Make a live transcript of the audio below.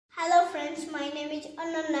friends, my name is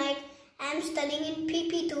Arnav Nayak. I am studying in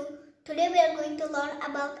PP2. Today we are going to learn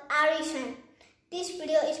about addition. This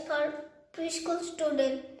video is for preschool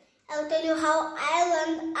students. I will tell you how I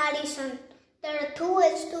learned addition. There are two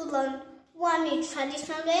ways to learn. One is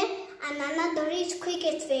traditional way and another is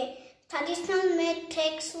quickest way. Traditional way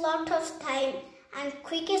takes lot of time and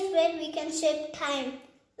quickest way we can save time.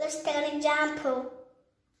 Let's take an example.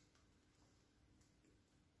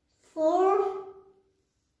 4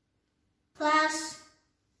 plus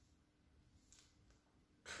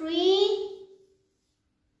 3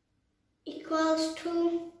 equals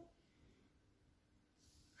to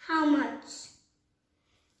how much?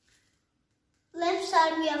 Left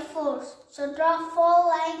side we have 4, so draw 4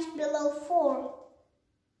 lines below 4.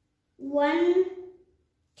 1,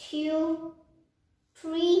 2,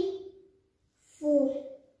 3, 4.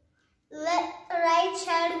 Right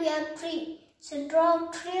side we have 3, so draw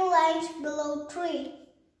 3 lines below 3.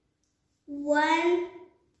 1,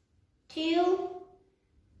 2,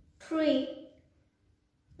 3.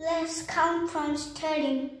 Let's count from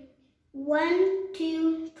starting. 1,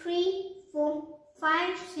 2, 3, 4,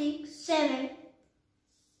 5, 6, 7.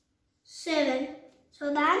 7.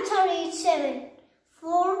 So the answer is 7.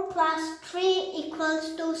 4 plus 3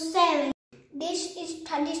 equals to 7. This is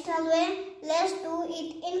traditional way. Let's do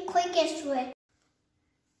it in quickest way.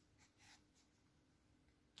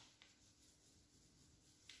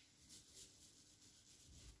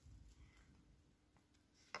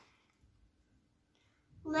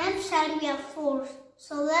 Left side we have 4,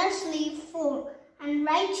 so let's leave 4. And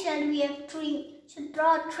right side we have 3, so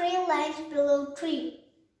draw 3 lines below 3.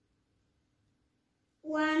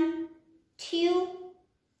 1, 2,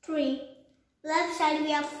 3. Left side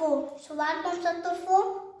we have 4, so what comes after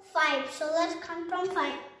 4? 5, so let's count from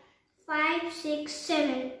 5. 5, 6,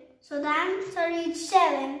 7. So the answer is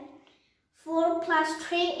 7. 4 plus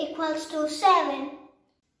 3 equals to 7.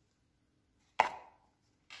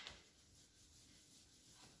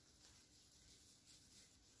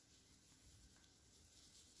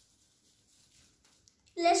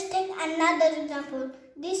 Let's take another example.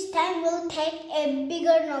 This time we'll take a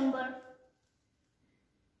bigger number.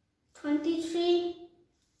 23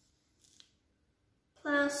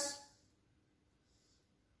 plus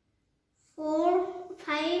 4,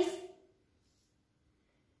 5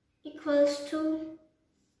 equals to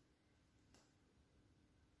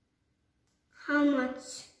how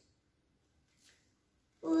much?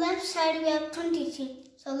 Left side we have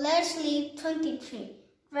 23, so let's leave 23.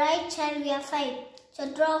 Right side we have 5. So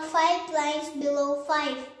draw 5 lines below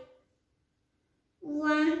 5.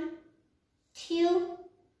 1, 2,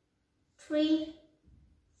 3,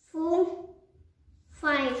 4,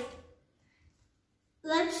 5.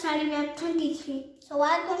 Left side we have 23. So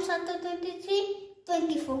what comes after 23?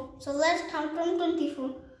 24. So let's count from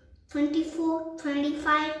 24. 24,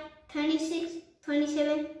 25, 26,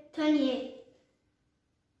 27, 28.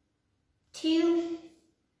 2,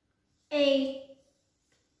 8,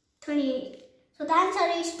 28. So the answer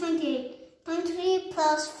is 28. 23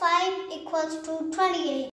 plus 5 equals to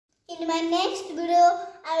 28. In my next video,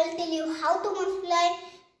 I will tell you how to multiply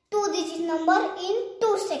 2-digit number in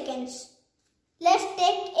 2 seconds. Let's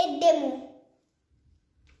take a demo.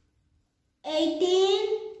 18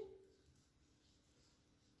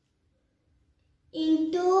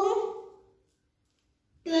 into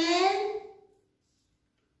 12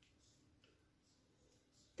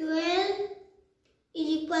 is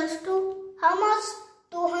equals to how much?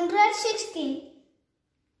 216.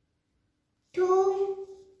 2,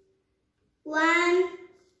 1,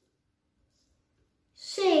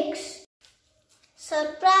 6.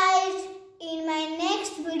 Surprise! In my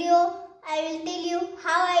next video, I will tell you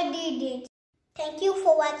how I did it. Thank you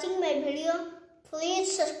for watching my video.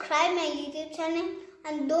 Please subscribe my YouTube channel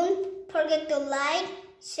and don't forget to like,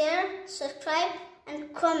 share, subscribe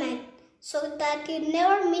and comment so that you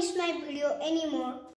never miss my video anymore.